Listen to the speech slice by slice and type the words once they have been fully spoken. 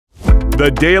The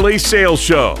Daily Sales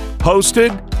Show,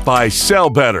 hosted by Sell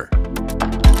Better.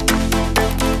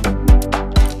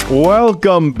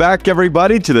 Welcome back,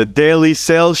 everybody, to the Daily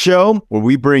Sales Show, where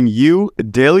we bring you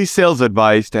daily sales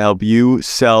advice to help you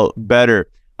sell better.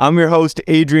 I'm your host,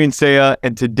 Adrian Saya,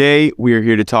 and today we are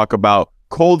here to talk about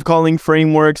cold calling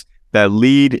frameworks that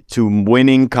lead to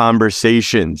winning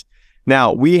conversations.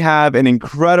 Now, we have an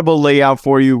incredible layout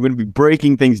for you. We're going to be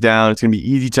breaking things down. It's going to be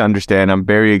easy to understand. I'm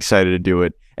very excited to do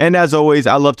it. And as always,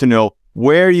 I'd love to know,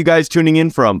 where are you guys tuning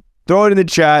in from? Throw it in the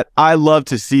chat. I love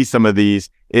to see some of these.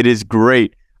 It is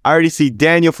great. I already see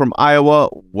Daniel from Iowa.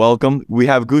 Welcome. We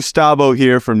have Gustavo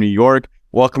here from New York.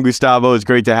 Welcome, Gustavo. It's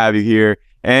great to have you here.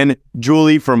 And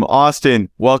Julie from Austin.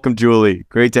 Welcome, Julie.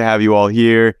 Great to have you all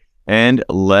here. And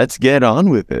let's get on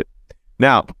with it.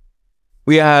 Now,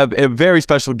 we have a very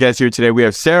special guest here today. We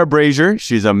have Sarah Brazier.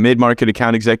 She's a mid-market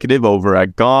account executive over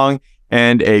at Gong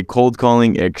and a cold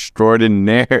calling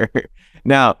extraordinaire.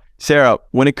 Now, Sarah,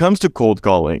 when it comes to cold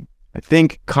calling, I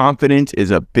think confidence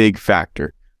is a big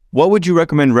factor. What would you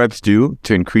recommend reps do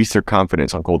to increase their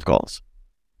confidence on cold calls?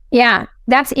 Yeah,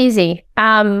 that's easy.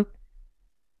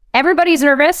 Everybody's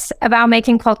nervous about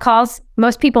making cold calls.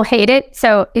 Most people hate it.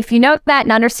 So if you know that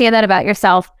and understand that about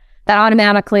yourself, that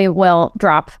automatically will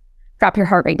drop your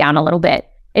heart rate down a little bit.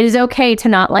 It is okay to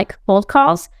not like cold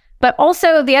calls. But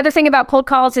also the other thing about cold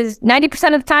calls is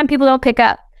 90% of the time people don't pick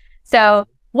up. So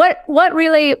what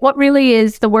really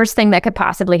is the worst thing that could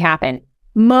possibly happen?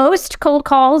 Most cold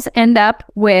calls end up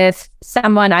with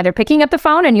someone either picking up the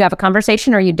phone and you have a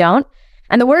conversation or you don't.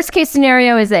 And the worst case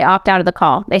scenario is they opt out of the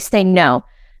call. They say no.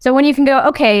 So when you can go,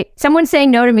 okay, someone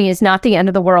saying no to me is not the end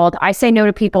of the world. I say no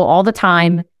to people all the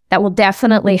time. That will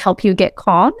definitely help you get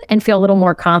calm and feel a little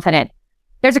more confident.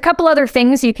 There's a couple other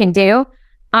things you can do.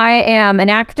 I am an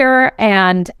actor,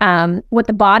 and what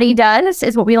the body does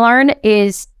is what we learn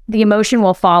is the emotion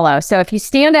will follow. So if you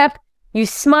stand up, you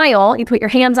smile, you put your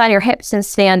hands on your hips and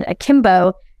stand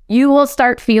akimbo, you will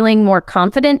start feeling more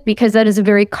confident because that is a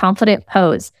very confident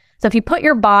pose. So if you put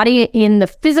your body in the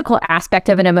physical aspect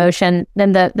of an emotion,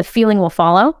 then the feeling will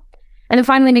follow. And then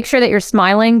finally, make sure that you're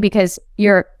smiling because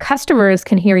your customers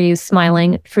can hear you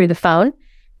smiling through the phone.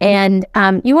 And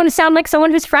you want to sound like someone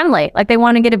who's friendly, like they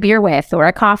want to get a beer with or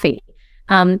a coffee,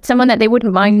 someone that they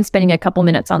wouldn't mind spending a couple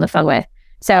minutes on the phone with.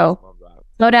 So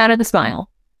slow down and smile.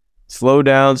 Slow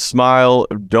down, smile,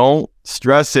 don't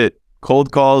stress it.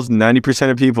 Cold calls,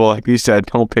 90% of people, like you said,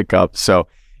 don't pick up. So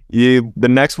the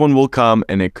next one will come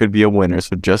and it could be a winner.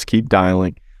 So just keep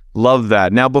dialing. Love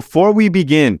that. Now, before we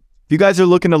begin, if you guys are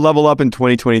looking to level up in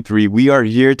 2023, we are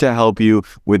here to help you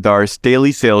with our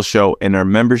daily sales show and our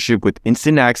membership with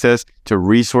instant access to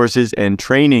resources and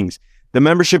trainings. The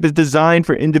membership is designed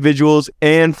for individuals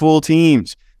and full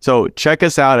teams. So check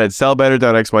us out at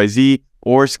sellbetter.xyz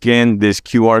or scan this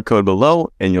QR code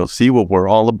below and you'll see what we're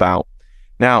all about.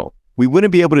 Now, we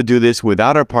wouldn't be able to do this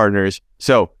without our partners.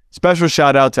 So special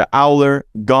shout out to Owler,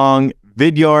 Gong,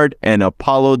 Vidyard, and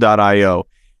Apollo.io.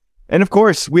 And of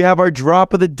course, we have our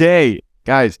drop of the day.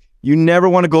 Guys, you never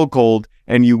want to go cold,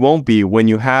 and you won't be when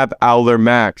you have Owler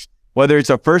Max. Whether it's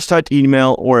a first touch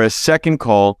email or a second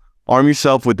call, arm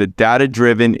yourself with the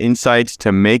data-driven insights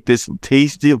to make this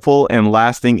tasteful and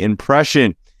lasting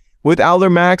impression. With Owler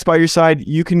Max by your side,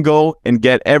 you can go and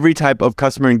get every type of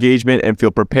customer engagement and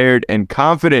feel prepared and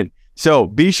confident. So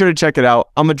be sure to check it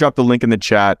out. I'm going to drop the link in the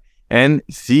chat and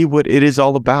see what it is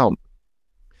all about.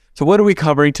 So what are we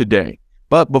covering today?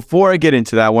 But before I get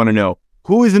into that, I want to know,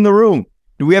 who is in the room?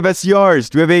 Do we have SDRs?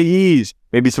 Do we have AEs?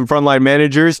 Maybe some frontline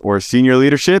managers or senior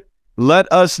leadership?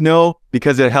 Let us know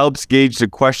because it helps gauge the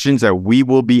questions that we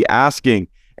will be asking.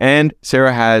 And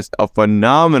Sarah has a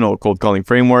phenomenal cold calling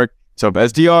framework. So if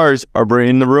SDRs are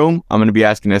in the room, I'm going to be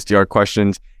asking SDR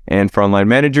questions, and frontline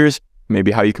managers,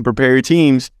 maybe how you can prepare your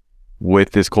teams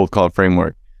with this cold call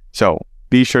framework. So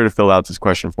be sure to fill out this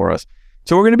question for us.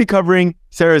 So we're going to be covering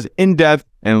Sarah's in-depth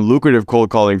and lucrative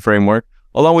cold calling framework,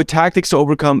 along with tactics to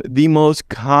overcome the most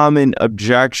common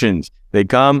objections. They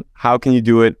come, how can you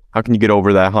do it? How can you get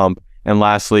over that hump? And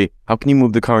lastly, how can you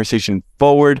move the conversation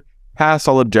forward, past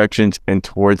all objections, and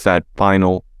towards that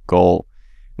final goal?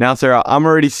 Now, Sarah, I'm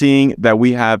already seeing that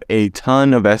we have a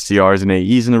ton of SDRs and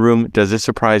AEs in the room. Does this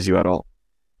surprise you at all?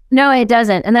 No, it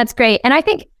doesn't. And that's great. And I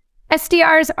think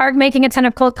SDRs are making a ton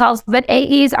of cold calls, but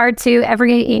AEs are too.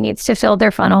 Every AE needs to fill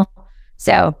their funnel.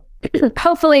 So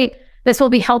hopefully this will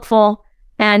be helpful.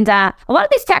 And a lot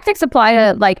of these tactics apply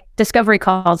to like discovery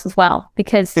calls as well,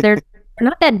 because they're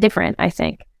not that different, I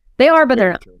think. They are, but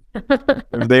they're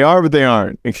not. They are, but they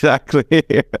aren't. Exactly.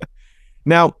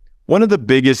 Now, one of the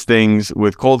biggest things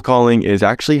with cold calling is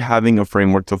actually having a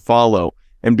framework to follow.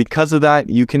 And because of that,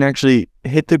 you can actually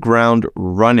hit the ground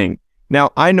running.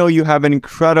 Now, I know you have an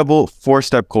incredible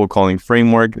 4-step cold calling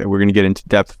framework that we're going to get into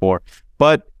depth for,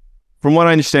 but from what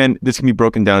I understand, this can be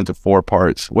broken down into 4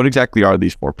 parts. What exactly are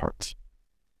these 4 parts?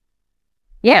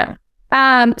 Yeah.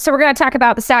 So we're going to talk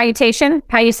about the salutation,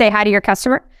 how you say hi to your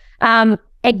customer,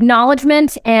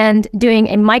 acknowledgement, and doing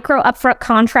a micro upfront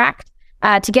contract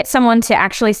to get someone to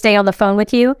actually stay on the phone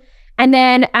with you. And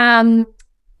then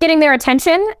getting their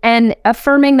attention and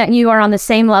affirming that you are on the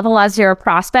same level as your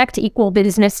prospect, equal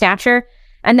business stature.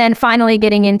 And then finally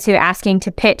getting into asking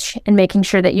to pitch and making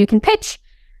sure that you can pitch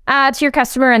to your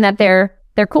customer and that they're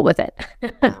cool with it.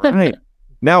 Right.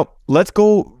 Now, let's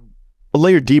go a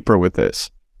layer deeper with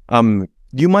this. Do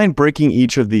you mind breaking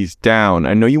each of these down?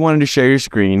 I know you wanted to share your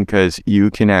screen because you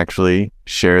can actually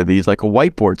share these like a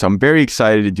whiteboard. So I'm very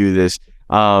excited to do this.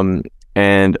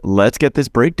 And let's get this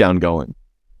breakdown going.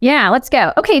 Yeah, let's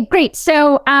go. Okay, great.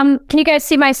 So can you guys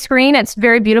see my screen? It's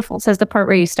very beautiful. It says the part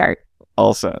where you start.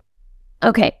 All set.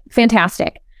 Okay,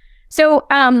 fantastic. So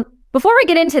before we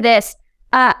get into this,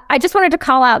 I just wanted to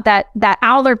call out that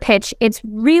Owler pitch. It's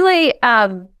really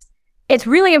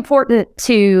important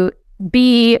to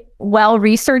be well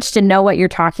researched and know what you're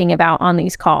talking about on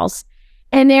these calls.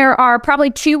 And there are probably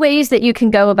 2 ways that you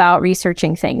can go about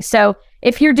researching things. So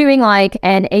if you're doing like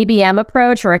an ABM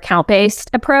approach or account-based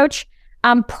approach,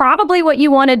 probably what you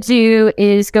want to do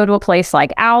is go to a place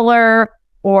like Owler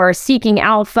or Seeking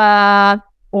Alpha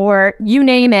or you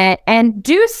name it, and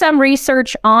do some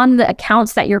research on the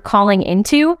accounts that you're calling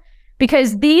into,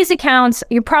 because these accounts,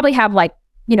 you probably have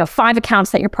 5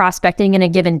 accounts that you're prospecting in a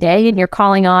given day, and you're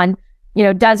calling on,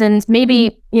 dozens,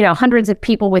 maybe, hundreds of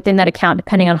people within that account,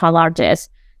 depending on how large it is.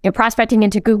 You're prospecting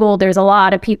into Google, there's a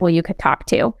lot of people you could talk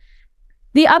to.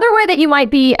 The other way that you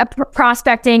might be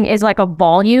prospecting is like a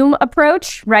volume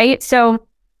approach, right? So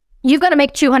you've got to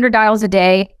make 200 dials a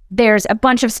day. There's a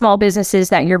bunch of small businesses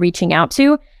that you're reaching out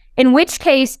to, in which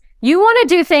case you want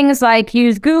to do things like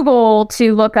use Google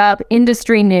to look up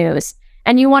industry news,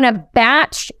 and you want to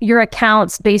batch your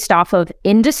accounts based off of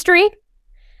industry,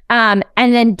 and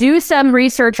then do some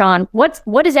research on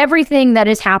what is everything that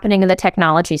is happening in the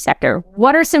technology sector.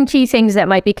 What are some key things that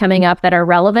might be coming up that are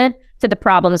relevant to the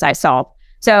problems I solve?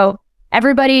 So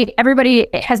everybody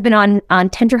has been on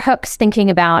tenterhooks thinking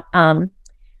about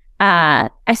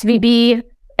SVB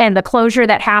and the closure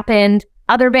that happened.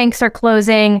 Other banks are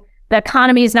closing. The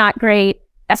economy is not great.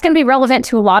 That's going to be relevant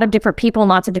to a lot of different people in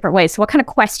lots of different ways. So what kind of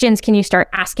questions can you start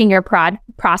asking your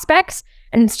prospects,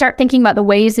 and start thinking about the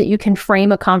ways that you can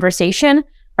frame a conversation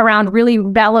around really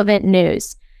relevant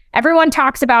news? Everyone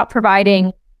talks about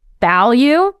providing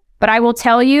value, but I will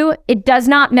tell you, it does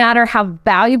not matter how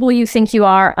valuable you think you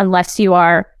are unless you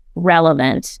are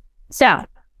relevant. So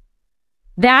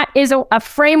that is a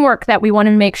framework that we want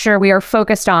to make sure we are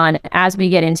focused on as we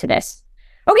get into this.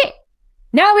 Okay,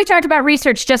 now we talked about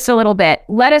research just a little bit.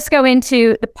 Let us go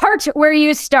into the part where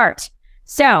you start.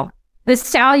 So the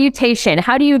salutation,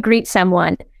 how do you greet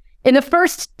someone? In the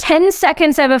first 10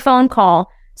 seconds of a phone call,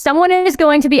 someone is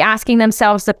going to be asking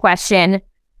themselves the question,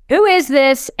 who is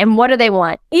this and what do they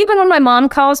want? Even when my mom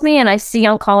calls me and I see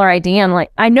on caller ID, I'm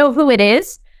like, I know who it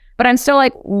is, but I'm still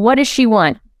like, what does she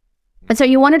want? And so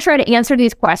you want to try to answer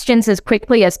these questions as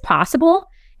quickly as possible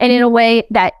and in a way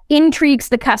that intrigues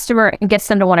the customer and gets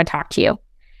them to want to talk to you.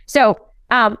 So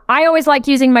I always like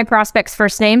using my prospect's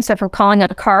first name. So if I'm calling on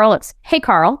Carl, it's, hey,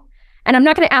 Carl. And I'm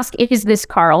not going to ask, is this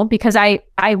Carl? Because I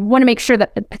want to make sure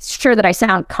that I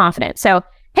sound confident. So,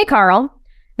 hey, Carl.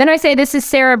 Then I say, this is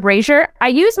Sarah Brazier. I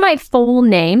use my full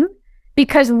name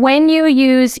because when you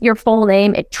use your full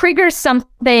name, it triggers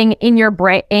something in your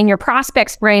brain, in your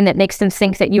prospect's brain, that makes them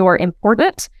think that you are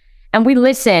important. And we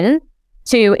listen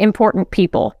to important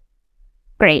people.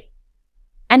 Great.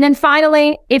 And then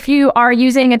finally, if you are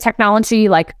using a technology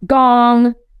like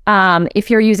Gong,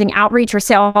 if you're using Outreach or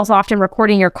SalesLoft and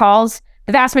recording your calls,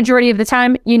 the vast majority of the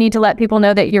time, you need to let people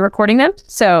know that you're recording them.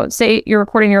 So say you're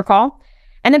recording your call.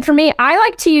 And then for me, I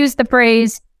like to use the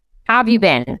phrase, how have you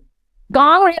been?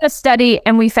 Gong ran a study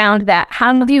and we found that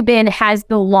how have you been has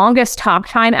the longest talk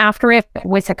time after it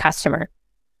with a customer.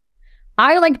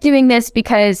 I like doing this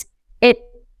because it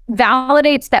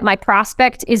validates that my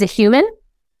prospect is a human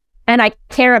and I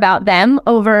care about them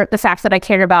over the fact that I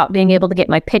care about being able to get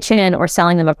my pitch in or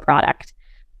selling them a product.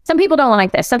 Some people don't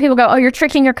like this. Some people go, oh, you're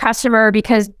tricking your customer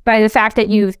because by the fact that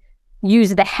you've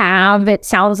used the have, it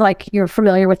sounds like you're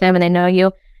familiar with them and they know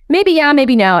you. Maybe yeah,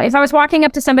 maybe no. If I was walking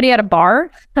up to somebody at a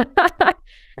bar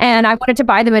and I wanted to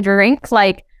buy them a drink,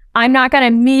 like I'm not going to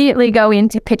immediately go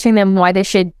into pitching them why they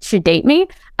should date me,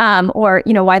 or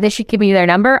why they should give me their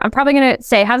number. I'm probably going to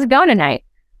say, how's it going tonight?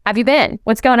 Have you been?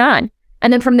 What's going on?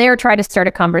 And then from there, try to start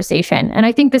a conversation. And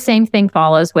I think the same thing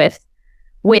follows with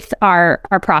our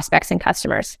prospects and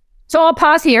customers. So I'll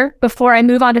pause here before I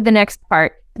move on to the next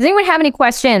part. Does anyone have any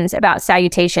questions about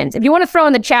salutations? If you want to throw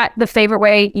in the chat the favorite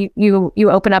way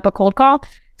you open up a cold call,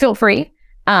 feel free.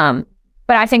 But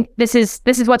I think this is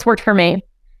what's worked for me.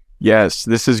 Yes,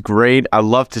 this is great. I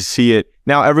love to see it.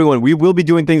 Now, everyone, we will be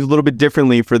doing things a little bit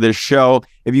differently for this show.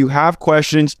 If you have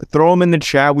questions, throw them in the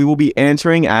chat. We will be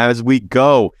answering as we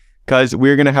go because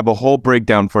we're going to have a whole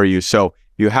breakdown for you. So if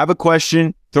you have a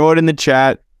question, throw it in the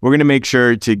chat. We're going to make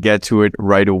sure to get to it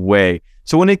right away.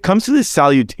 So when it comes to the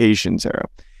salutation, Sarah,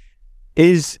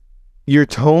 is your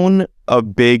tone a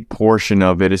big portion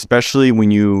of it, especially when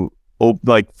you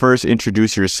first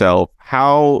introduce yourself?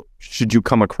 How should you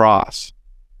come across?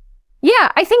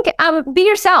 Yeah, I think be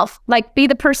yourself, like be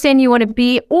the person you want to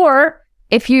be. Or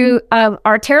if you are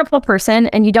a terrible person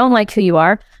and you don't like who you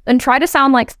are, then try to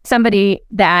sound like somebody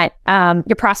that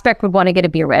your prospect would want to get a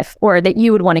beer with, or that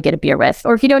you would want to get a beer with.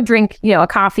 Or if you don't drink, a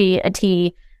coffee, a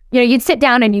tea, you'd sit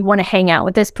down and you want to hang out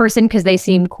with this person because they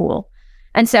seem cool.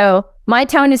 And so my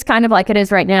tone is kind of like it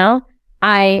is right now.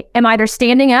 I am either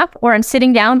standing up or I'm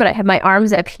sitting down, but I have my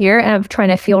arms up here and I'm trying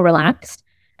to feel relaxed.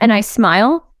 And I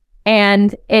smile.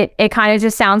 And it kind of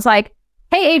just sounds like,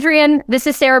 hey, Adrian, this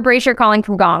is Sarah Brazier calling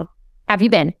from Gong. Have you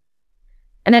been?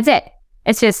 And that's it.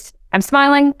 It's just, I'm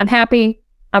smiling. I'm happy.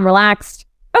 I'm relaxed.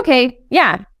 Okay.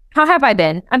 Yeah. How have I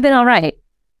been? I've been all right.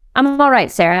 I'm all right,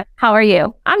 Sarah. How are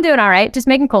you? I'm doing all right. Just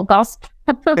making cold calls.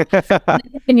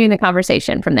 Continuing the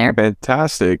conversation from there.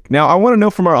 Fantastic. Now, I want to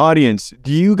know from our audience,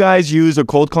 do you guys use a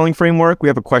cold calling framework? We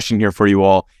have a question here for you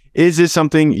all. Is this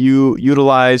something you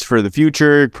utilize for the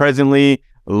future, presently?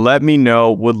 Let me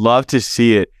know. Would love to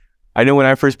see it. I know when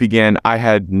I first began, I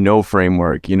had no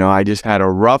framework. I just had a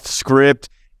rough script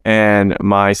and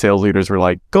my sales leaders were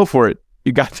like, go for it.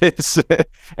 You got this.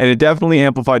 And it definitely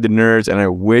amplified the nerves. And I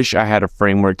wish I had a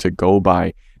framework to go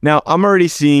by. Now, I'm already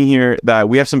seeing here that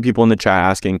we have some people in the chat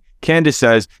asking. Candace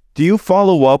says, do you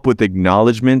follow up with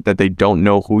acknowledgement that they don't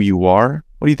know who you are?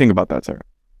 What do you think about that, Sarah?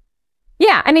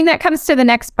 Yeah, I mean, that comes to the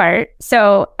next part.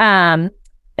 So,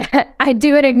 I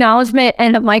do an acknowledgement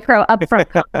and a micro upfront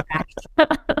contract.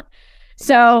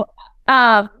 So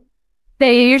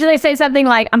they usually say something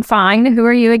like, I'm fine. Who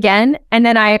are you again? And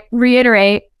then I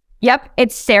reiterate, yep,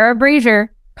 it's Sarah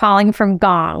Brazier calling from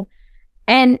Gong.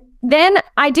 And then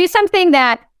I do something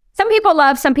that some people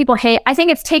love, some people hate. I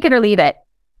think it's take it or leave it.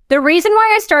 The reason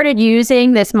why I started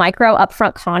using this micro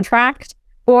upfront contract,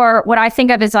 or what I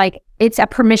think of as like, it's a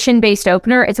permission-based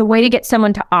opener. It's a way to get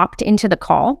someone to opt into the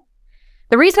call.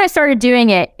 The reason I started doing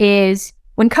it is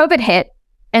when COVID hit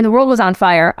and the world was on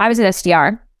fire, I was at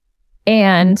SDR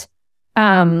and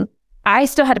I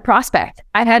still had to prospect.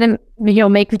 I had to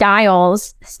make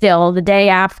dials still the day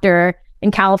after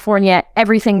in California,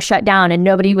 everything shut down and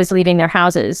nobody was leaving their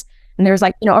houses. And there was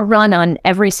a run on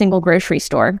every single grocery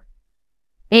store.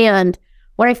 And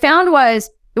what I found was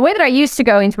the way that I used to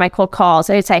go into my cold calls,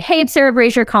 I'd say, hey, it's Sarah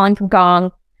Brazier calling from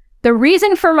Gong. The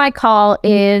reason for my call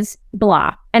is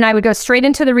blah. And I would go straight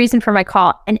into the reason for my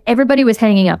call and everybody was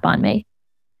hanging up on me.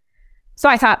 So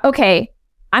I thought, okay,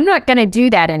 I'm not going to do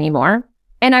that anymore.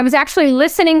 And I was actually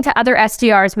listening to other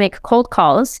SDRs make cold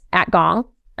calls at Gong.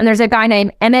 And there's a guy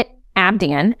named Emmett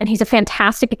Abdian, and he's a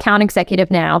fantastic account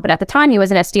executive now, but at the time he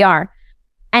was an SDR.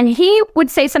 And he would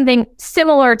say something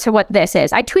similar to what this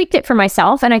is. I tweaked it for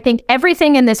myself. And I think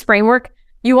everything in this framework,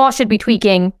 you all should be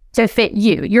tweaking to fit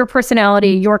you, your personality,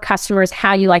 your customers,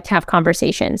 how you like to have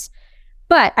conversations.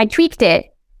 But I tweaked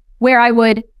it where I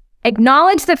would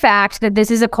acknowledge the fact that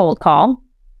this is a cold call.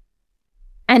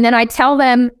 And then I tell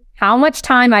them how much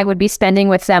time I would be spending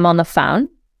with them on the phone.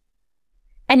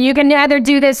 And you can either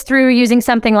do this through using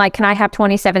something like, can I have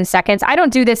 27 seconds? I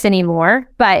don't do this anymore,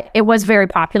 but it was very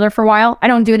popular for a while. I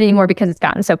don't do it anymore because it's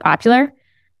gotten so popular.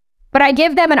 But I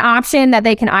give them an option that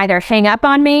they can either hang up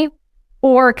on me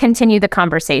or continue the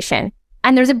conversation.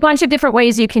 And there's a bunch of different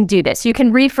ways you can do this. You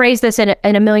can rephrase this in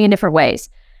a million different ways.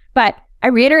 But I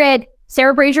reiterate,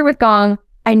 Sarah Brazier with Gong,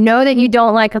 I know that you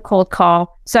don't like a cold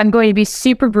call, so I'm going to be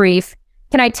super brief.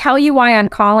 Can I tell you why I'm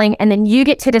calling? And then you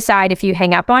get to decide if you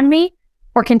hang up on me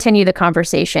or continue the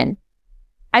conversation.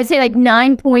 I'd say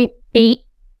 9.8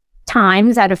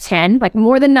 times out of 10,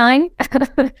 more than 9,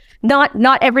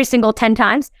 not every single 10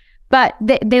 times, but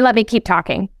they let me keep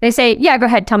talking. They say, yeah, go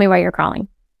ahead, tell me why you're calling.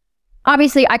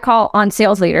 Obviously, I call on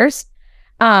sales leaders.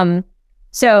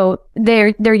 So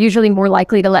they're usually more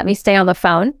likely to let me stay on the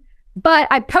phone. But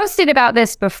I posted about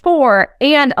this before,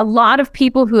 and a lot of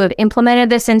people who have implemented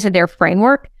this into their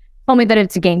framework told me that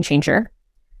it's a game changer.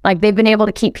 They've been able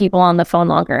to keep people on the phone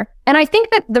longer. And I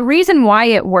think that the reason why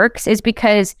it works is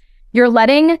because you're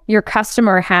letting your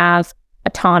customer have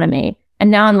autonomy.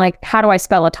 And now I'm like, how do I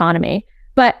spell autonomy?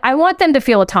 But I want them to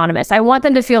feel autonomous. I want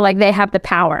them to feel like they have the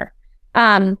power.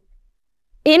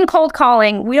 In cold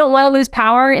calling, we don't want to lose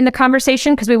power in the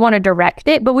conversation because we want to direct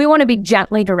it, but we want to be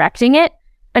gently directing it.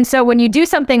 And so when you do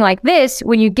something like this,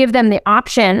 when you give them the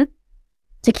option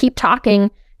to keep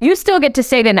talking, you still get to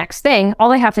say the next thing. All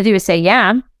they have to do is say,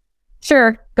 yeah,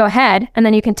 sure, go ahead. And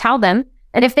then you can tell them.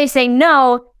 And if they say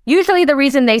no, usually the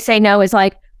reason they say no is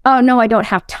like, oh no, I don't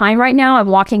have time right now. I'm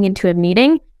walking into a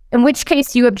meeting. In which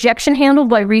case you objection handle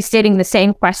by restating the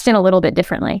same question a little bit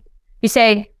differently. You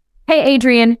say, hey,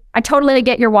 Adrian, I totally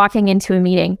get you're walking into a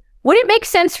meeting. Would it make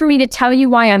sense for me to tell you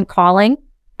why I'm calling?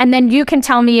 And then you can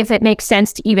tell me if it makes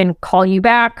sense to even call you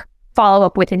back, follow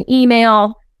up with an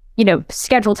email,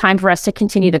 schedule time for us to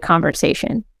continue the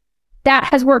conversation. That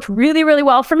has worked really, really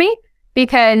well for me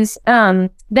because then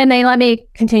they let me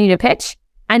continue to pitch.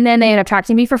 And then they end up talking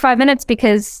to me for 5 minutes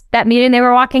because that meeting they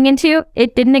were walking into,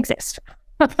 it didn't exist.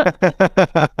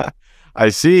 I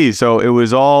see. So it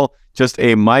was all just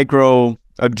a micro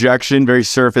objection, very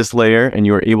surface layer, and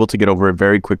you were able to get over it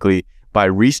very quickly by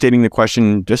restating the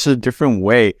question just a different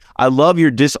way. I love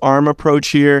your disarm approach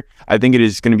here. I think it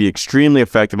is going to be extremely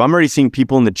effective. I'm already seeing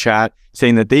people in the chat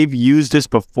saying that they've used this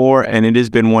before, and it has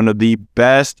been one of the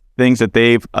best things that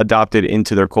they've adopted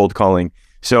into their cold calling.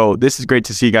 So this is great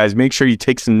to see, guys. Make sure you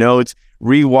take some notes,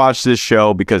 rewatch this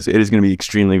show because it is going to be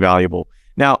extremely valuable.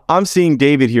 Now, I'm seeing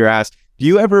David here ask, do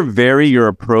you ever vary your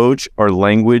approach or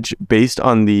language based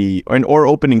on or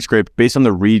opening script based on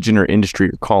the region or industry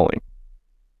you're calling?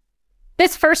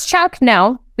 This first check,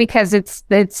 no, because it's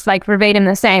like verbatim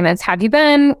the same. It's, have you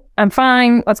been? I'm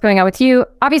fine. What's going on with you?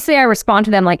 Obviously, I respond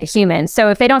to them like a human. So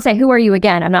if they don't say, who are you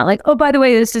again? I'm not like, oh, by the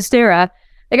way, this is Sarah.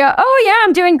 They go, oh, yeah,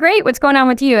 I'm doing great. What's going on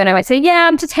with you? And I might say, yeah,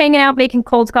 I'm just hanging out, making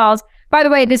cold calls. By the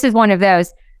way, this is one of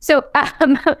those. So,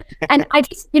 and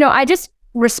I just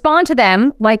respond to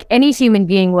them like any human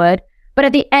being would. But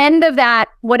at the end of that,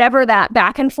 whatever that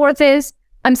back and forth is,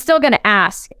 I'm still going to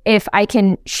ask if I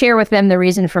can share with them the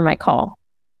reason for my call.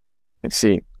 Let's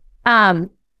see. Then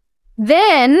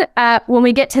when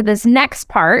we get to this next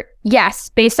part, yes,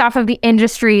 based off of the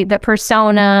industry, the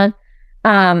persona,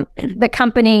 the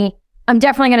company, I'm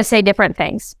definitely going to say different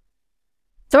things.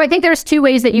 So I think there's two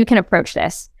ways that you can approach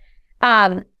this.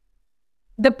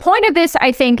 The point of this,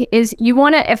 I think, is you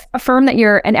want to affirm that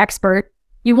you're an expert.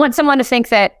 You want someone to think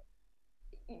that,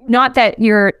 not that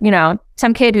you're,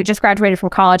 some kid who just graduated from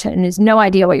college and has no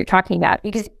idea what you're talking about.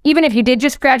 Because even if you did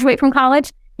just graduate from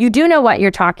college, you do know what you're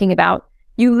talking about.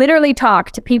 You literally talk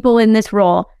to people in this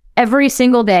role every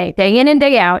single day in and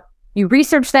day out. You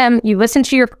research them, you listen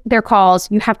to their calls,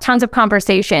 you have tons of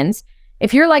conversations.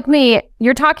 If you're like me,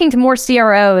 you're talking to more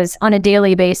CROs on a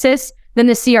daily basis than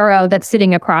the CRO that's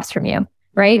sitting across from you,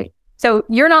 right? So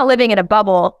you're not living in a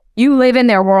bubble. You live in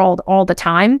their world all the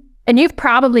time, and you've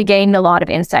probably gained a lot of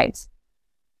insights.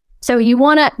 So you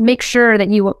want to make sure that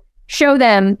you show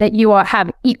them that you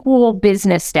have equal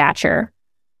business stature,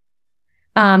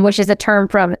 which is a term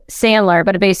from Sandler,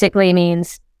 but it basically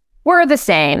means we're the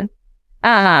same.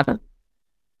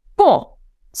 Cool.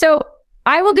 So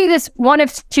I will do this one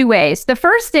of two ways. The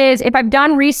first is if I've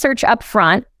done research up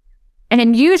front,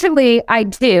 and usually I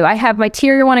do, I have my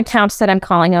tier 1 accounts that I'm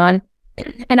calling on,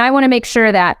 and I want to make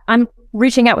sure that I'm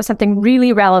reaching out with something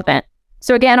really relevant.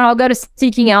 So again, I'll go to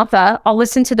Seeking Alpha, I'll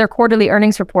listen to their quarterly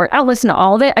earnings report. I'll listen to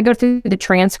all of it. I go through the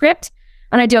transcript,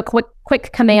 and I do a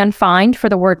quick command find for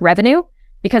the word revenue,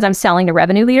 because I'm selling to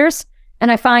revenue leaders.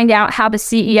 And I find out how the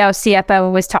CEO,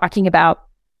 CFO was talking about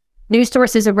new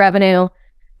sources of revenue,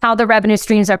 how the revenue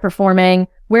streams are performing,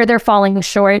 where they're falling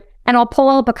short. And I'll pull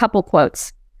up a couple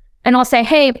quotes. And I'll say,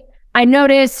 hey, I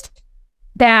noticed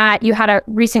that you had a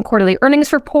recent quarterly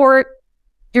earnings report.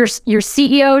 Your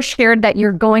CEO shared that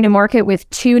you're going to market with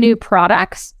 2 new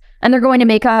products, and they're going to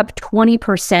make up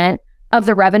 20% of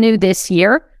the revenue this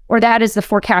year, or that is the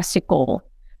forecasted goal.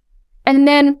 And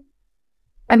then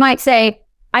I might say,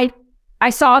 I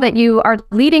saw that you are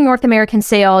leading North American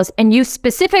sales, and you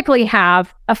specifically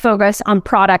have a focus on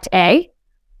product A.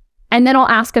 And then I'll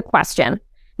ask a question.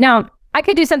 Now, I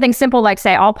could do something simple like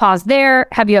say, I'll pause there.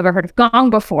 Have you ever heard of Gong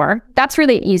before? That's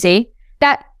really easy.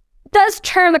 That does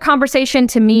turn the conversation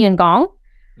to me and Gong.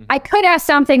 Mm-hmm. I could ask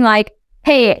something like,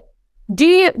 hey,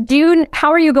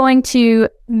 how are you going to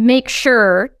make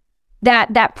sure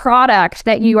that product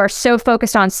that you are so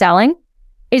focused on selling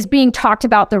is being talked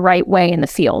about the right way in the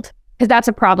field? Because that's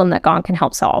a problem that Gong can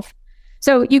help solve.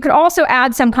 So you could also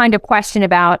add some kind of question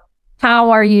about how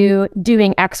are you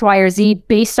doing X, Y, or Z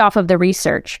based off of the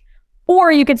research?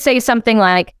 Or you could say something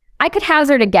like, I could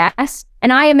hazard a guess,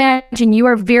 and I imagine you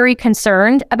are very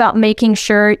concerned about making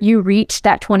sure you reach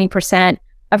that 20%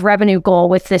 of revenue goal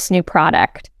with this new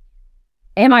product.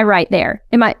 Am I right there?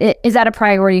 Is that a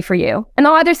priority for you? And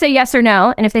they'll either say yes or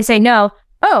no. And if they say no,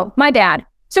 oh, my bad.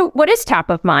 So what is top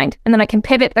of mind? And then I can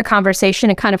pivot the conversation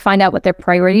and kind of find out what their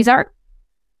priorities are.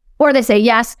 Or they say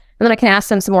yes, and then I can ask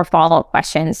them some more follow-up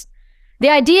questions. The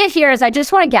idea here is I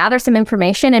just want to gather some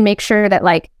information and make sure that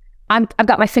like I've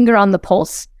got my finger on the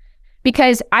pulse,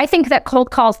 because I think that cold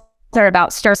calls are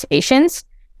about start stations.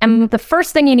 And the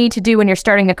first thing you need to do when you're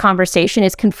starting a conversation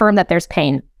is confirm that there's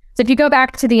pain. So if you go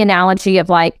back to the analogy of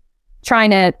like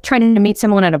trying to meet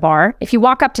someone at a bar, if you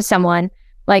walk up to someone,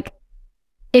 like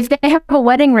if they have a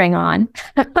wedding ring on,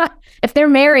 if they're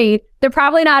married, they're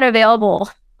probably not available.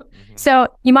 So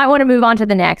you might want to move on to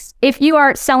the next. If you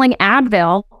are selling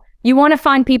Advil, you want to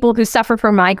find people who suffer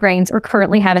from migraines or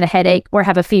currently have a headache or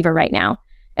have a fever right now.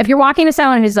 If you're walking to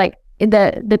someone who's like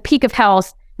the peak of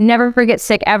health, never get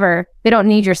sick ever, they don't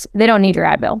need your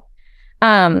Advil.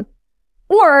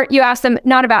 Or you ask them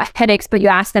not about headaches, but you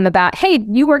ask them about, hey,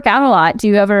 you work out a lot. Do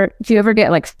you ever get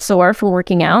like sore from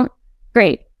working out?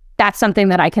 Great. That's something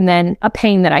that a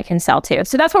pain that I can sell to.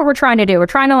 So that's what we're trying to do. We're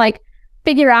trying to like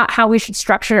figure out how we should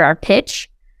structure our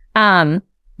pitch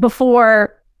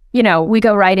before, we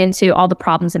go right into all the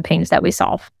problems and pains that we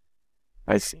solve.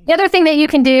 I see. The other thing that you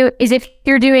can do is if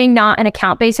you're doing not an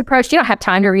account-based approach, you don't have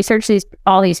time to research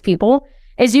all these people,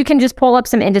 is you can just pull up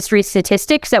some industry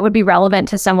statistics that would be relevant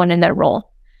to someone in their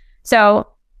role. So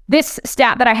this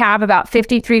stat that I have, about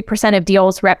 53% of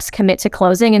deals reps commit to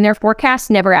closing in their forecast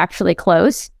never actually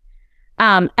close.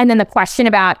 And then the question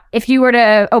about if you were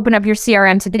to open up your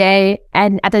CRM today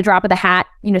and at the drop of the hat,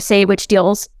 say which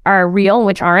deals are real,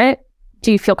 which aren't,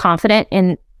 do you feel confident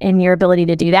in your ability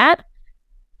to do that?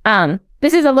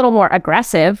 This is a little more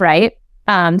aggressive, right?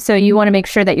 So you want to make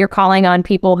sure that you're calling on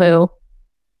people who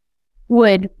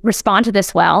would respond to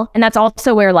this well. And that's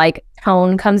also where like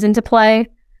tone comes into play,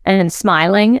 and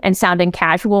smiling and sounding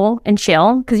casual and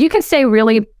chill. Because you can say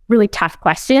really, really tough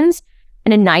questions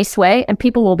in a nice way and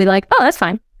people will be like, oh, that's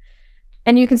fine.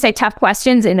 And you can say tough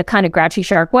questions in a kind of grouchy,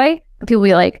 sharp way. And people will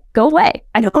be like, go away.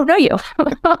 I don't know you.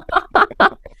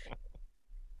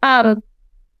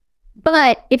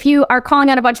 But if you are calling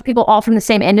out a bunch of people all from the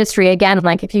same industry, again,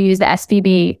 like if you use the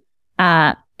SVB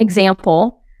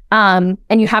example, and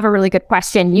you have a really good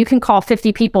question, you can call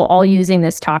 50 people all using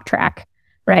this talk track,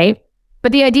 right?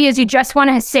 But the idea is you just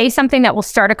want to say something that will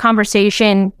start a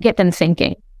conversation, get them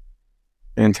thinking.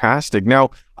 Fantastic. Now,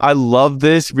 I love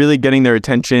this. Really getting their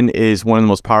attention is one of the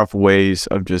most powerful ways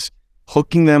of just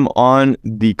hooking them on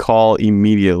the call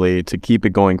immediately to keep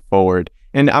it going forward.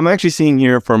 And I'm actually seeing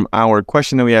here from our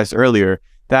question that we asked earlier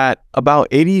that about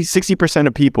 60%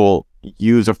 of people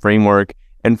use a framework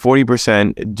and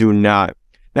 40% do not.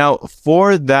 Now,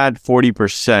 for that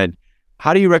 40%,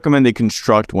 how do you recommend they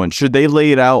construct one? Should they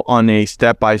lay it out on a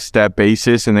step-by-step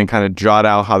basis and then kind of jot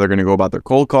out how they're going to go about their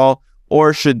cold call?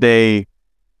 Or should they,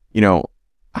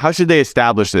 how should they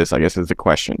establish this, I guess is the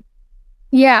question.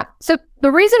 Yeah. So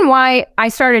the reason why I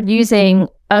started using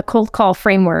a cold call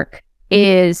framework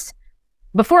is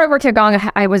before I worked at Gong,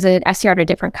 I was an SDR at a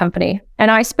different company.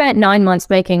 And I spent 9 months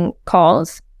making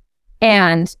calls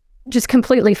and just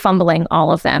completely fumbling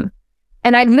all of them.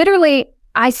 And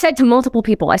I said to multiple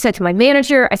people, I said to my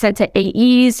manager, I said to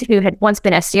AEs who had once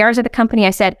been SDRs at the company,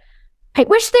 I said, I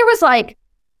wish there was like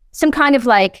some kind of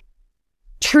like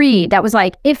tree that was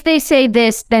like, if they say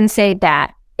this, then say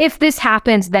that. If this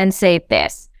happens, then say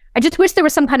this. I just wish there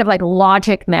was some kind of like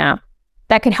logic map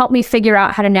that could help me figure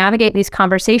out how to navigate these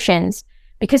conversations.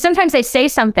 Because sometimes they say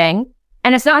something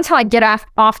and it's not until I get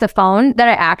off the phone that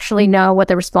I actually know what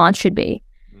the response should be.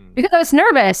 Because I was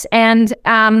nervous and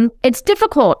it's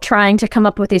difficult trying to come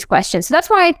up with these questions. So that's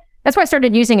why I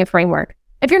started using a framework.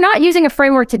 If you're not using a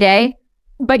framework today,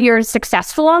 but you're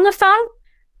successful on the phone,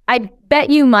 I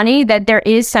bet you money that there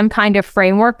is some kind of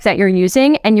framework that you're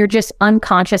using and you're just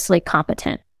unconsciously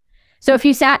competent. So if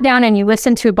you sat down and you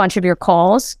listened to a bunch of your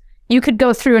calls, you could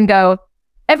go through and go,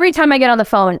 every time I get on the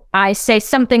phone, I say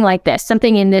something like this,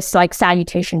 something in this like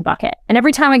salutation bucket. And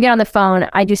every time I get on the phone,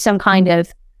 I do some kind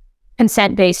of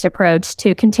consent-based approach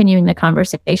to continuing the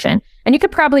conversation. And you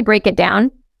could probably break it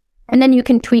down and then you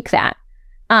can tweak that.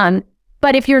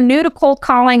 But if you're new to cold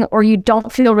calling or you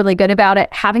don't feel really good about it,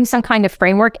 having some kind of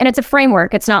framework, and it's a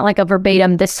framework, it's not like a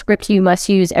verbatim, this script you must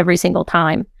use every single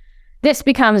time. This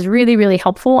becomes really, really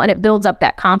helpful and it builds up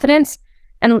that confidence.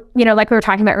 And, like we were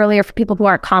talking about earlier, for people who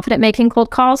aren't confident making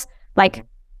cold calls, like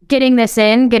getting this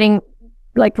in,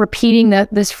 repeating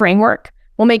this framework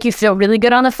will make you feel really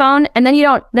good on the phone. And then you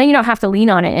don't have to lean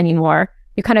on it anymore.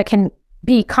 You kind of can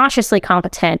be consciously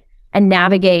competent and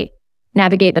navigate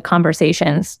the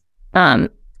conversations to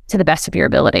the best of your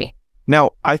ability.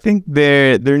 Now, I think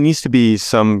there needs to be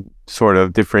some sort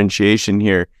of differentiation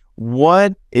here.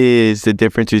 What is the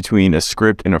difference between a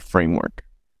script and a framework?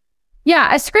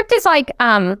 Yeah, a script is like,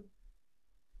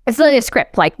 it's literally a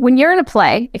script. Like when you're in a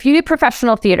play, if you do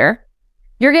professional theater,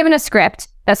 you're given a script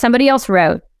that somebody else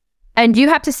wrote, and you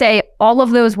have to say all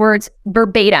of those words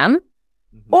verbatim,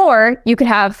 or you could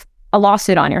have a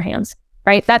lawsuit on your hands,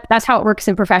 right? That's how it works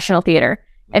in professional theater.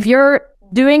 If you're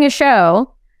doing a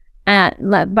show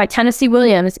by Tennessee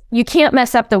Williams, you can't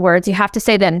mess up the words. You have to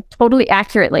say them totally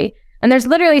accurately. And there's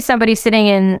literally somebody sitting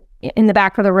in the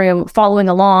back of the room following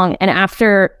along. And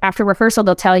after rehearsal,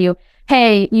 they'll tell you,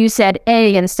 hey, you said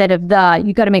a instead of the.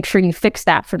 You got to make sure you fix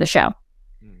that for the show.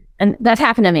 And that's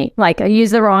happened to me. Like I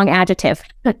used the wrong adjective.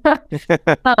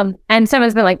 And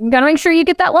someone's been like, you got to make sure you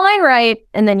get that line right.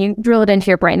 And then you drill it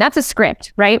into your brain. That's a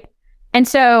script, right? And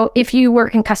so if you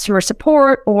work in customer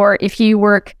support, or if you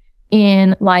work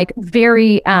in like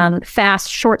very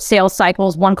fast, short sales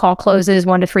cycles, 1 call closes,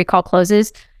 1 to 3 call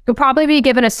closes, you'll probably be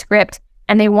given a script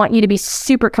and they want you to be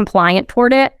super compliant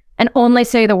toward it and only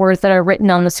say the words that are written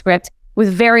on the script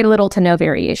with very little to no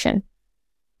variation.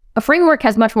 A framework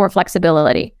has much more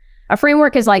flexibility. A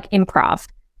framework is like improv.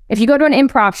 If you go to an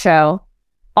improv show,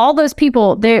 all those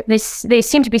people, they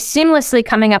seem to be seamlessly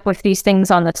coming up with these things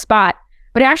on the spot,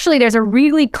 but actually there's a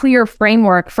really clear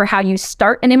framework for how you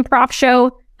start an improv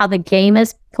show, how the game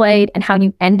is played, and how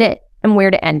you end it, and where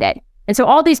to end it. And so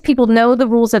all these people know the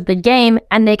rules of the game,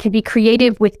 and they can be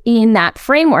creative within that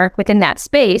framework, within that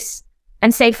space,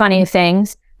 and say funny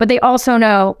things, but they also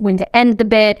know when to end the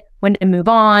bit, when to move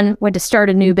on, when to start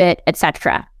a new bit,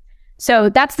 etc. So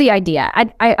that's the idea.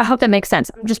 I hope that makes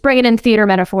sense. I'm just bringing in theater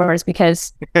metaphors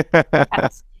because,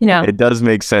 It does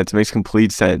make sense. It makes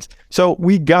complete sense. So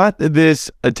we got this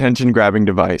attention-grabbing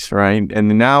device, right?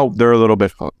 And now they're a little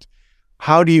bit hooked.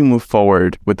 How do you move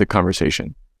forward with the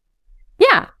conversation?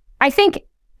 Yeah, I think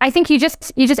you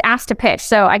just asked to pitch.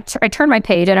 So I turned my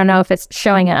page. I don't know if it's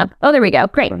showing up. Oh, there we go.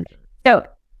 Great. So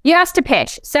you asked to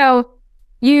pitch. So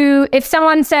if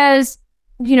someone says,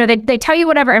 they tell you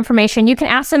whatever information, you can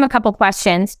ask them a couple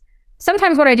questions.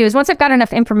 Sometimes what I do is once I've got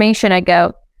enough information, I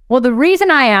go, well, the reason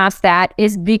I asked that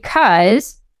is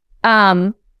because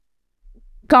Gong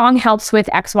helps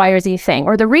with X, Y, or Z thing.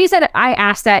 Or the reason I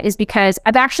asked that is because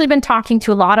I've actually been talking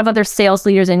to a lot of other sales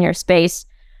leaders in your space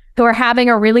who are having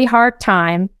a really hard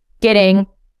time getting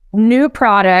new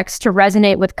products to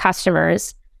resonate with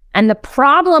customers. And the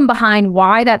problem behind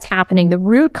why that's happening, the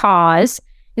root cause,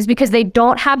 is because they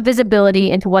don't have visibility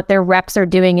into what their reps are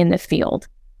doing in the field.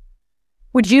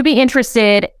 Would you be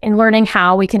interested in learning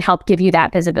how we can help give you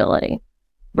that visibility?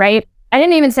 Right? I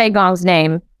didn't even say Gong's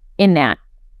name in that,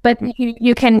 but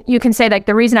you can say like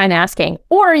the reason I'm asking,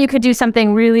 or you could do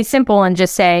something really simple and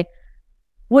just say,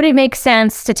 would it make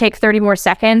sense to take 30 more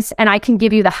seconds and I can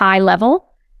give you the high level,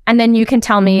 and then you can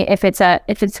tell me if it's a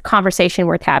conversation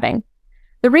worth having.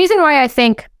 The reason why I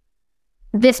think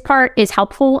this part is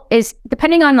helpful is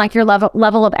depending on like your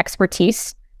level of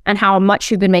expertise and how much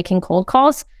you've been making cold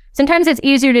calls. Sometimes it's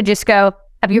easier to just go,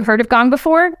 have you heard of Gong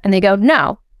before? And they go,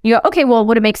 no. You go, okay, well,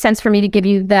 would it make sense for me to give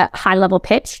you the high level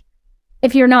pitch?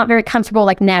 If you're not very comfortable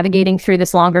like navigating through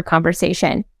this longer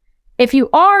conversation. If you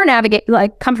are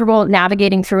comfortable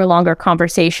navigating through a longer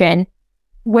conversation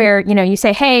where, you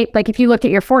say, hey, like if you look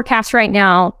at your forecast right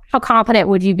now, how confident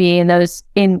would you be in those,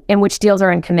 in which deals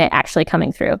are in commit actually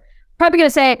coming through? Probably going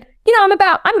to say,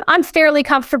 I'm fairly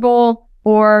comfortable,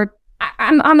 or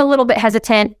I'm a little bit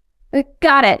hesitant.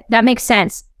 Got it. That makes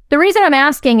sense. The reason I'm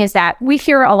asking is that we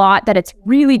hear a lot that it's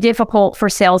really difficult for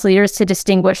sales leaders to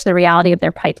distinguish the reality of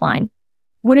their pipeline.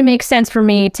 Would it make sense for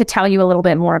me to tell you a little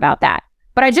bit more about that?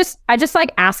 But I just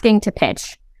like asking to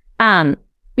pitch,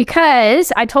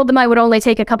 because I told them I would only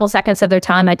take a couple seconds of their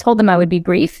time. I told them I would be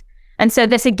brief. And so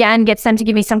this again gets them to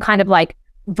give me some kind of like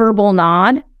verbal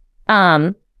nod,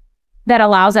 that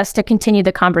allows us to continue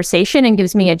the conversation and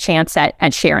gives me a chance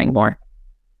at sharing more.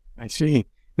 I see.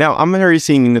 Now, I'm already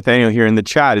seeing Nathaniel here in the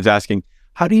chat is asking,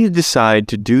 how do you decide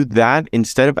to do that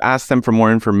instead of ask them for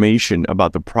more information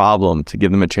about the problem to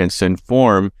give them a chance to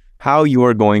inform how you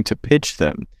are going to pitch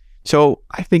them? So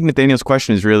I think Nathaniel's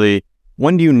question is really,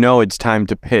 when do you know it's time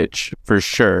to pitch for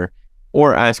sure,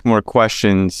 or ask more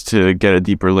questions to get a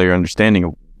deeper layer understanding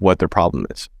of what their problem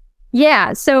is?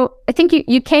 Yeah, so I think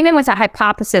you came in with a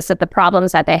hypothesis of the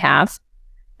problems that they have,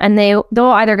 and they'll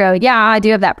either go, yeah, I do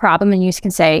have that problem, and you can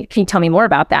say, can you tell me more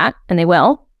about that? And they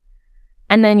will.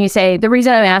 And then you say, the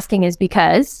reason I'm asking is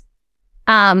because,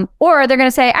 or they're going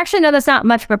to say, actually, no, that's not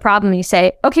much of a problem. And you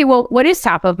say, okay, well, what is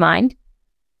top of mind?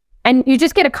 And you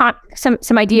just get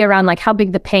some idea around like how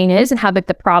big the pain is and how big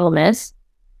the problem is.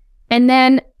 And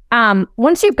then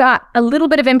once you've got a little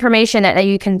bit of information that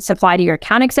you can supply to your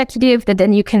account executive, that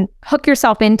then you can hook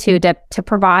yourself into to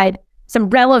provide some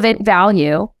relevant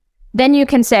value, then you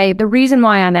can say the reason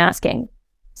why I'm asking.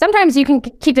 Sometimes you can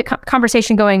keep the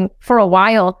conversation going for a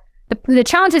while. The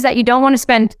challenge is that you don't want to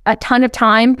spend a ton of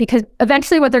time, because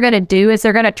eventually what they're going to do is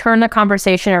they're going to turn the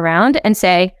conversation around and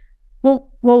say,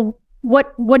 well,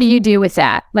 what do you do with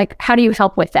that? Like, how do you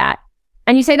help with that?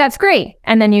 And you say, that's great.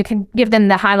 And then you can give them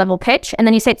the high level pitch. And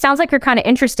then you say, it sounds like you're kind of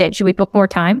interested. Should we book more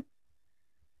time?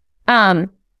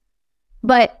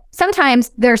 But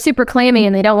sometimes they're super clammy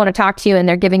and they don't want to talk to you and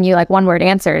they're giving you like one word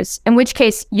answers, in which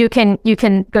case you can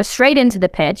go straight into the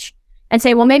pitch and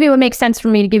say, well, maybe it would make sense for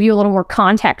me to give you a little more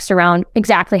context around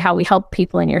exactly how we help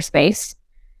people in your space.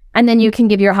 And then you can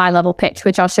give your high level pitch,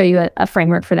 which I'll show you a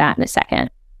framework for that in a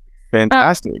second.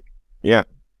 Fantastic. Yeah.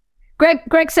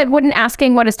 Greg said, wouldn't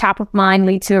asking what is top of mind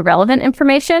lead to irrelevant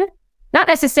information? Not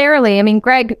necessarily. I mean,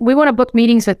 Greg, we want to book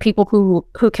meetings with people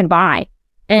who can buy.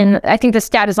 And I think the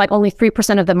stat is like only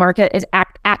 3% of the market is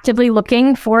actively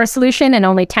looking for a solution, and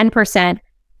only 10%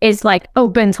 is like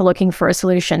open to looking for a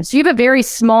solution. So you have a very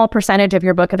small percentage of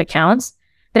your book of accounts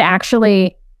that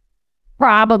actually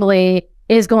probably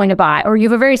is going to buy, or you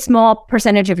have a very small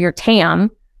percentage of your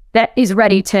TAM that is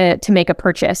ready to make a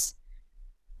purchase.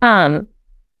 I'm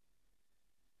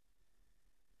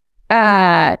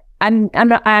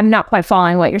not quite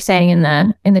following what you're saying in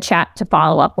the chat to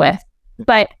follow up with,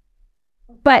 but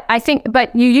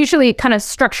you usually kind of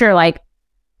structure like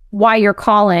why you're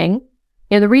calling.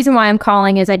 You know, the reason why I'm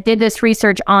calling is I did this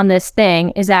research on this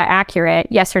thing. Is that accurate?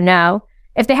 Yes or no?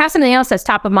 If they have something else that's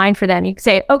top of mind for them, you can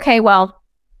say, okay, well,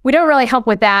 we don't really help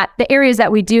with that. The areas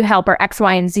that we do help are X,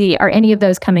 Y, and Z. Are any of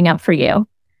those coming up for you?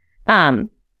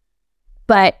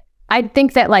 But I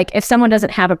think that like if someone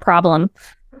doesn't have a problem,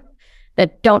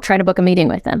 that don't try to book a meeting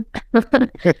with them.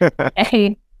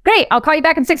 Hey, great, I'll call you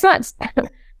back in 6 months.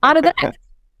 On to the next.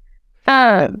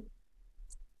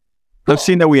 I've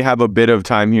seen that we have a bit of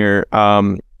time here,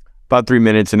 about 3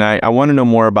 minutes, and I want to know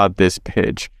more about this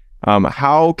pitch.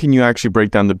 How can you actually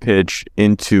break down the pitch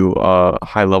into a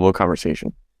high-level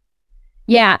conversation?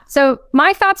 Yeah, so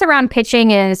my thoughts around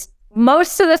pitching is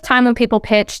most of the time when people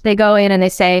pitch, they go in and they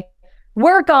say,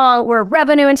 we're a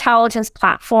revenue intelligence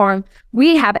platform.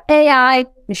 We have AI,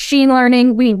 machine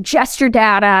learning, we ingest your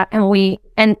data,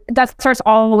 and that starts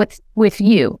all with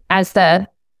you as the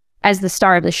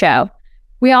star of the show.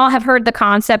 We all have heard the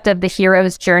concept of the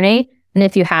hero's journey. And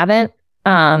if you haven't,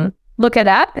 look it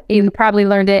up. You probably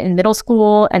learned it in middle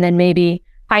school and then maybe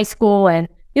high school, and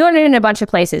you learned it in a bunch of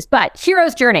places, but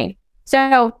hero's journey.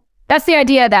 So that's the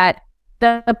idea that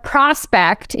the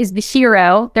prospect is the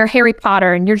hero. They're Harry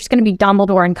Potter, and you're just going to be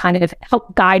Dumbledore and kind of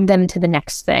help guide them to the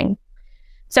next thing.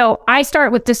 So I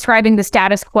start with describing the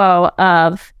status quo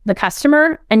of the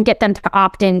customer and get them to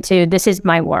opt into, this is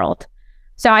my world.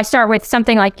 So I start with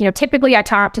something like, typically I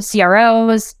talk to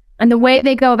CROs, and the way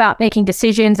they go about making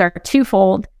decisions are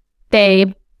twofold.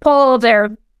 They pull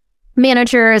their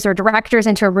managers or directors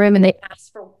into a room and they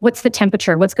ask for what's the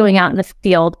temperature, what's going out in the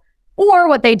field. Or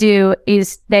what they do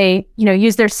is they,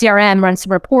 use their CRM, run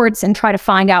some reports and try to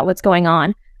find out what's going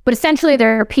on. But essentially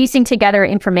they're piecing together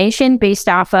information based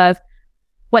off of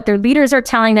what their leaders are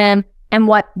telling them and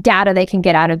what data they can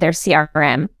get out of their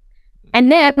CRM.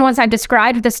 And then once I've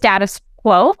described the status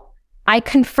quo, I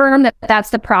confirm that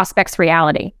that's the prospect's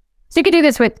reality. So you could do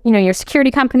this with, your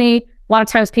security company. A lot of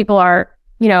times people are,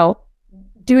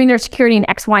 doing their security in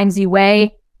X, Y, and Z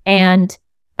way. And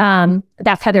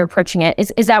that's how they're approaching it.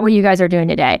 Is that what you guys are doing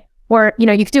today? Or, you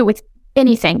could do it with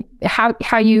anything. How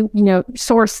you,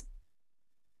 source,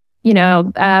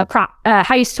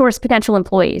 how you source potential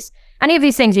employees. Any of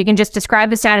these things, you can just describe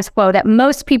the status quo that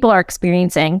most people are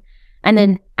experiencing and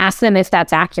then ask them if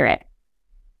that's accurate.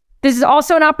 This is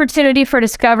also an opportunity for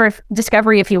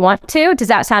discovery if you want to. Does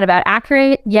that sound about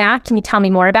accurate? Yeah. Can you tell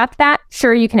me more about that?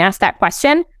 Sure, you can ask that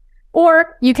question.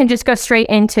 Or you can just go straight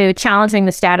into challenging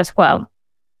the status quo.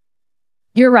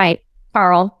 You're right,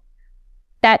 Carl.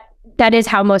 That is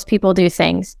how most people do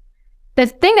things. The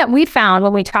thing that we found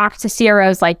when we talk to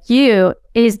CROs like you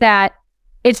is that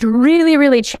it's really,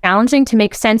 really challenging to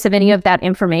make sense of any of that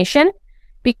information,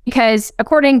 because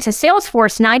according to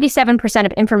Salesforce, 97%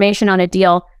 of information on a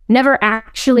deal never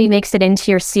actually makes it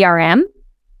into your CRM.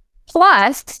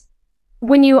 Plus,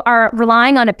 when you are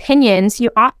relying on opinions, you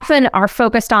often are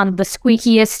focused on the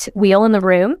squeakiest wheel in the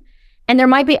room, and there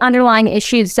might be underlying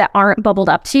issues that aren't bubbled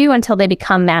up to you until they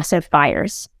become massive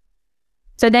fires.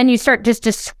 So then you start just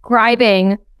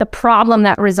describing the problem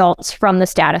that results from the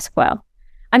status quo.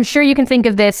 I'm sure you can think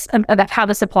of this, about how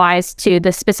this applies to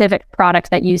the specific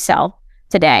product that you sell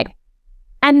today.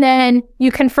 And then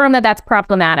you confirm that that's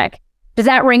problematic. Does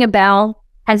that ring a bell?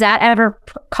 Has that ever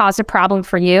caused a problem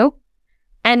for you?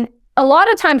 And a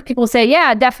lot of times people say,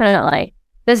 yeah, definitely.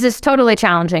 This is totally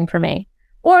challenging for me.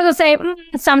 Or they'll say,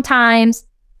 sometimes.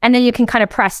 And then you can kind of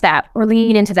press that or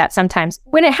lean into that sometimes.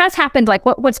 When it has happened, like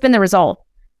what's been the result?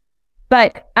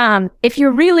 But if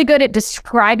you're really good at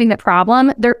describing the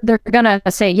problem, they're gonna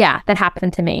say, yeah, that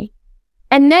happened to me.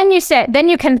 And then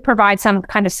you can provide some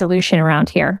kind of solution around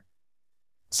here.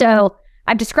 So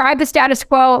I've described the status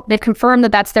quo. They've confirmed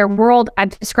that that's their world.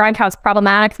 I've described how it's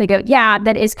problematic. They go, yeah,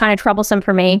 that is kind of troublesome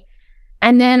for me.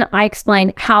 And then I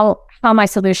explain how my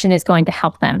solution is going to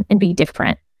help them and be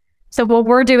different. So what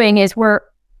we're doing is we're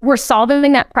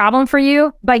solving that problem for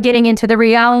you by getting into the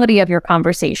reality of your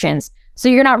conversations. So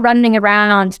you're not running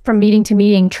around from meeting to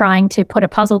meeting trying to put a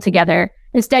puzzle together.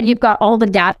 Instead, you've got all the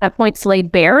data points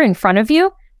laid bare in front of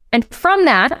you. And from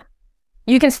that,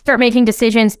 you can start making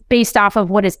decisions based off of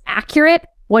what is accurate,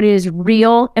 what is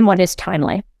real, and what is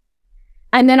timely.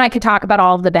 And then I could talk about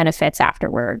all of the benefits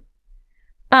afterward.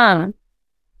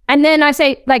 And then I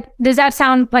say, like, does that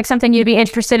sound like something you'd be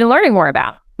interested in learning more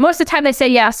about? Most of the time they say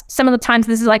yes. Some of the times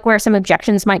this is like where some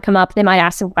objections might come up. They might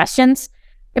ask some questions.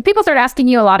 If people start asking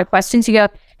you a lot of questions, you go,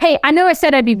 hey, I know I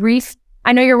said I'd be brief.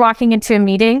 I know you're walking into a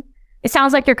meeting. It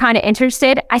sounds like you're kind of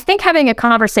interested. I think having a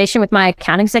conversation with my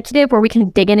account executive where we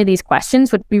can dig into these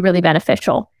questions would be really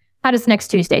beneficial. How does next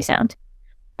Tuesday sound?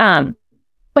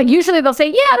 But usually they'll say,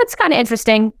 yeah, that's kind of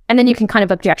interesting. And then you can kind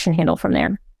of objection handle from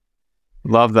there.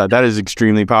 Love that. That is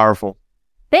extremely powerful.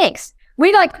 Thanks.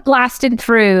 We like blasted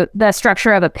through the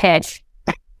structure of a pitch.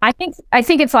 I think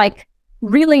it's like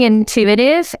really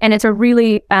intuitive, and it's a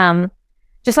really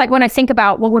just like when I think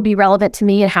about what would be relevant to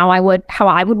me and how I would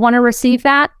want to receive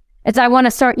that, is I want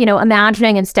to start,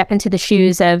 imagining and step into the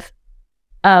shoes of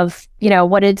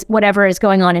whatever is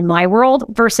going on in my world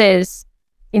versus,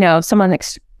 someone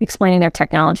explaining their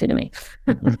technology to me.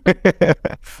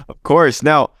 Of course.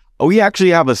 Now, we actually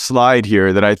have a slide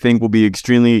here that I think will be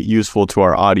extremely useful to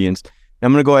our audience.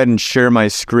 I'm going to go ahead and share my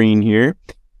screen here.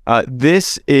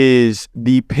 This is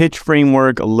the pitch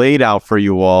framework laid out for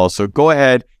you all. So go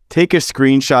ahead, take a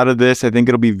screenshot of this. I think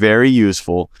it'll be very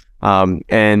useful.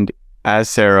 And as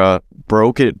Sarah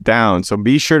broke it down, so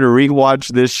be sure to rewatch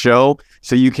this show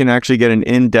so you can actually get an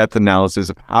in-depth analysis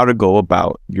of how to go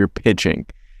about your pitching.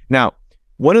 Now,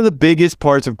 one of the biggest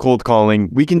parts of cold calling,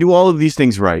 we can do all of these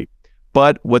things right.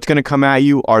 But what's going to come at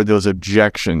you are those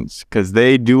objections, because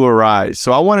they do arise.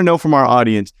 So I want to know from our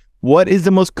audience, what is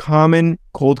the most common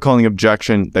cold calling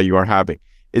objection that you are having?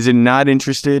 Is it not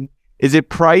interested? Is it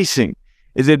pricing?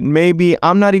 Is it maybe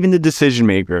I'm not even the decision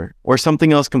maker, or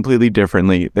something else completely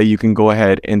differently that you can go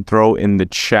ahead and throw in the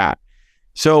chat?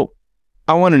 So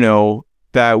I want to know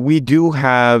that we do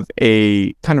have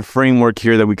a kind of framework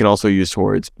here that we can also use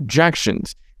towards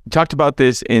objections. We talked about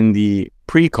this in the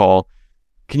pre-call.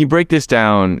 Can you break this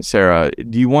down, Sarah?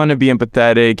 Do you want to be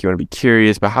empathetic? You want to be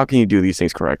curious, but how can you do these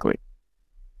things correctly?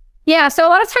 Yeah. So a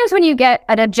lot of times when you get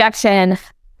an objection,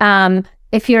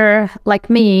 if you're like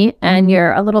me and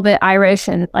you're a little bit Irish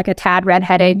and like a tad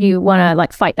redheaded, you want to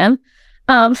like fight them.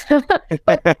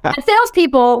 But as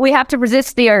salespeople, we have to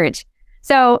resist the urge.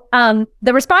 So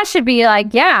the response should be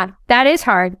like, yeah, that is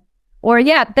hard. Or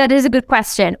yeah, that is a good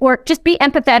question. Or just be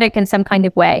empathetic in some kind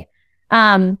of way.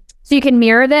 So you can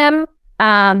mirror them.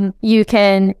 You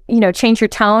can, change your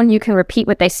tone. You can repeat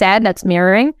what they said. That's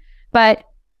mirroring. But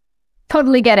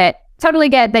totally get it. Totally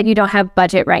get that you don't have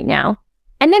budget right now.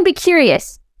 And then be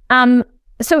curious.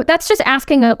 So that's just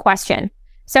asking a question.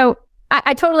 So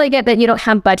I totally get that you don't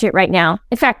have budget right now.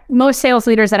 In fact, most sales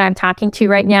leaders that I'm talking to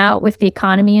right now with the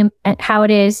economy and how it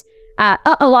is,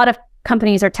 a lot of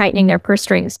companies are tightening their purse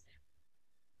strings.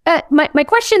 My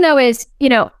question though is,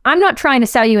 I'm not trying to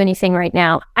sell you anything right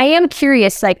now. I am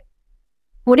curious, like,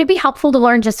 would it be helpful to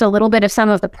learn just a little bit of some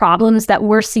of the problems that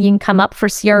we're seeing come up for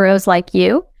CROs like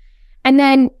you? And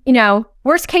then,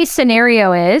 worst case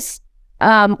scenario is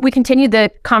we continue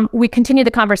the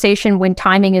conversation when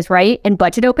timing is right and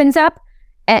budget opens up.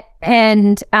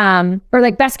 And or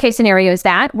like best case scenario is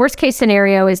that. Worst case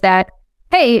scenario is that,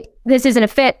 hey, this isn't a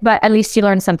fit, but at least you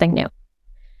learned something new.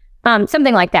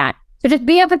 Something like that. So just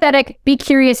be empathetic, be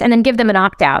curious, and then give them an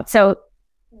opt-out. So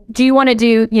do you want to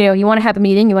do, you want to have a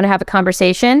meeting, you want to have a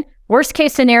conversation? Worst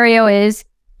case scenario is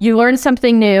you learn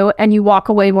something new and you walk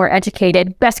away more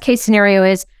educated. Best case scenario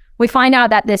is we find out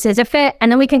that this is a fit,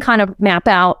 and then we can kind of map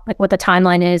out like what the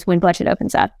timeline is when budget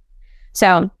opens up.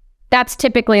 So that's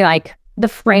typically like the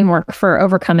framework for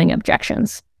overcoming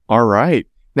objections. All right.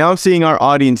 Now I'm seeing our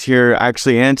audience here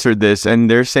actually answered this, and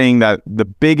they're saying that the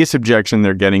biggest objection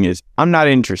they're getting is, I'm not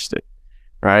interested,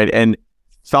 right? And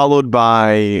followed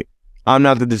by, I'm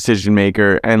not the decision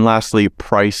maker. And lastly,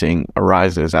 pricing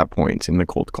arises at points in the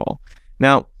cold call.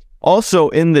 Now, also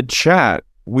in the chat,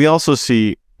 we also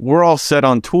see we're all set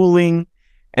on tooling,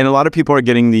 and a lot of people are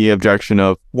getting the objection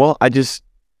of, well,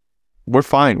 we're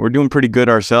fine. We're doing pretty good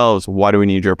ourselves. Why do we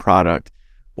need your product?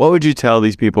 What would you tell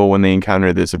these people when they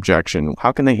encounter this objection?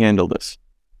 How can they handle this?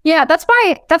 Yeah, that's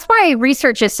why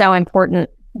research is so important.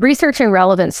 Research and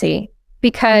relevancy,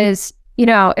 because,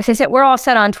 if they say we're all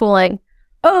set on tooling,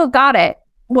 oh, got it.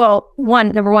 Well,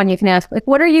 number one, you can ask, like,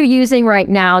 what are you using right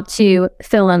now to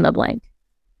fill in the blank?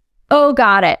 Oh,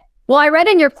 got it. Well, I read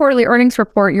in your quarterly earnings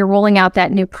report, you're rolling out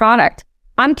that new product.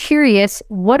 I'm curious,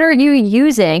 what are you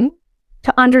using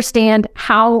to understand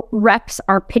how reps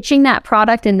are pitching that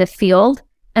product in the field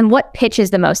and what pitch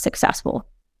is the most successful?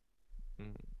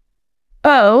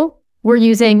 Oh, we're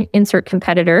using insert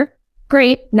competitor.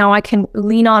 Great. Now I can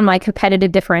lean on my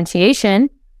competitive differentiation.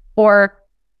 Or,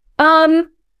 I'm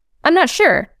not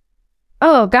sure.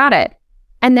 Oh, got it.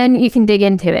 And then you can dig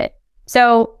into it.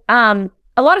 So,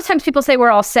 a lot of times people say we're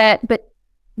all set, but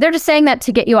they're just saying that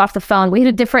to get you off the phone. We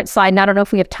had a different slide, and I don't know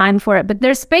if we have time for it, but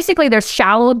there's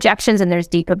shallow objections and there's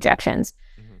deep objections.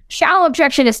 Mm-hmm. Shallow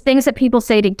objection is things that people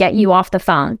say to get you off the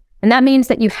phone. And that means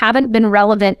that you haven't been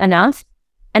relevant enough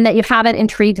and that you haven't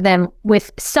intrigued them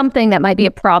with something that might be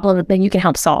a problem that you can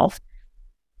help solve.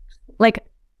 Like,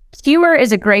 humor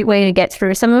is a great way to get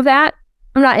through some of that.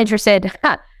 I'm not interested.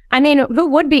 I mean, who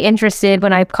would be interested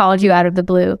when I called you out of the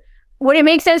blue? Would it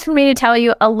make sense for me to tell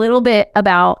you a little bit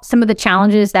about some of the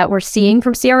challenges that we're seeing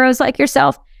from CROs like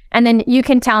yourself? And then you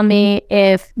can tell me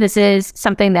if this is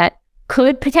something that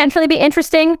could potentially be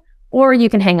interesting, or you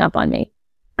can hang up on me.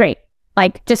 Great.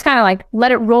 Like, just kind of like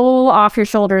let it roll off your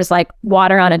shoulders like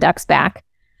water on a duck's back.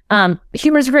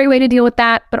 Humor is a great way to deal with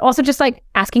that, but also just like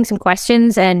asking some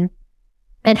questions and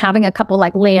having a couple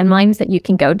like landmines that you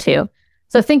can go to.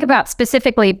 So think about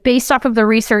specifically, based off of the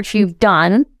research you've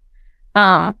done,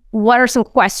 what are some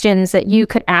questions that you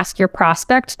could ask your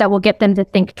prospect that will get them to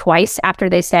think twice after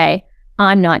they say,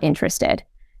 I'm not interested?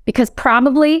 Because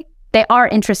probably they are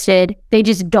interested. They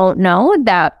just don't know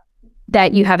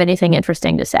that you have anything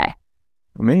interesting to say.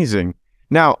 Amazing.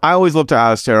 Now, I always love to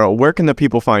ask, Sarah, where can the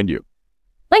people find you?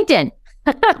 LinkedIn.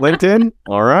 LinkedIn?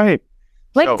 All right.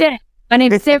 LinkedIn. My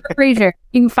name is Sarah Frazier.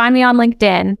 You can find me on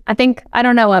LinkedIn. I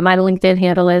don't know what my LinkedIn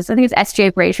handle is. I think it's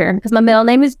SJ Frazier because my middle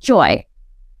name is Joy.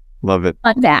 Love it.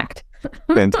 Fun fact.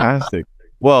 Fantastic.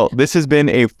 Well, this has been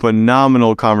a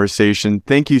phenomenal conversation.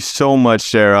 Thank you so much,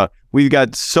 Sarah. We've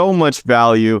got so much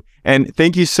value. And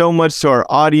thank you so much to our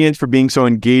audience for being so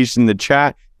engaged in the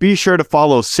chat. Be sure to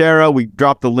follow Sarah. We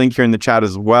dropped the link here in the chat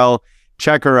as well.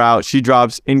 Check her out. She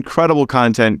drops incredible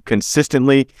content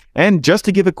consistently. And just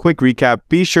to give a quick recap,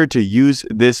 be sure to use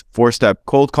this 4-step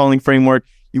cold calling framework.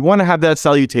 You want to have that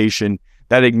salutation,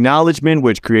 that acknowledgement,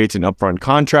 which creates an upfront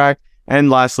contract.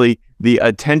 And lastly, the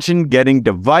attention-getting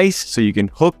device, so you can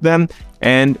hook them,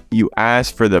 and you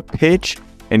ask for the pitch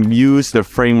and use the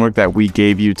framework that we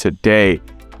gave you today.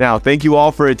 Now, thank you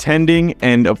all for attending,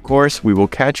 and of course, we will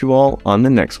catch you all on the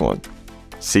next one.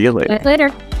 See you later.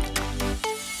 Later.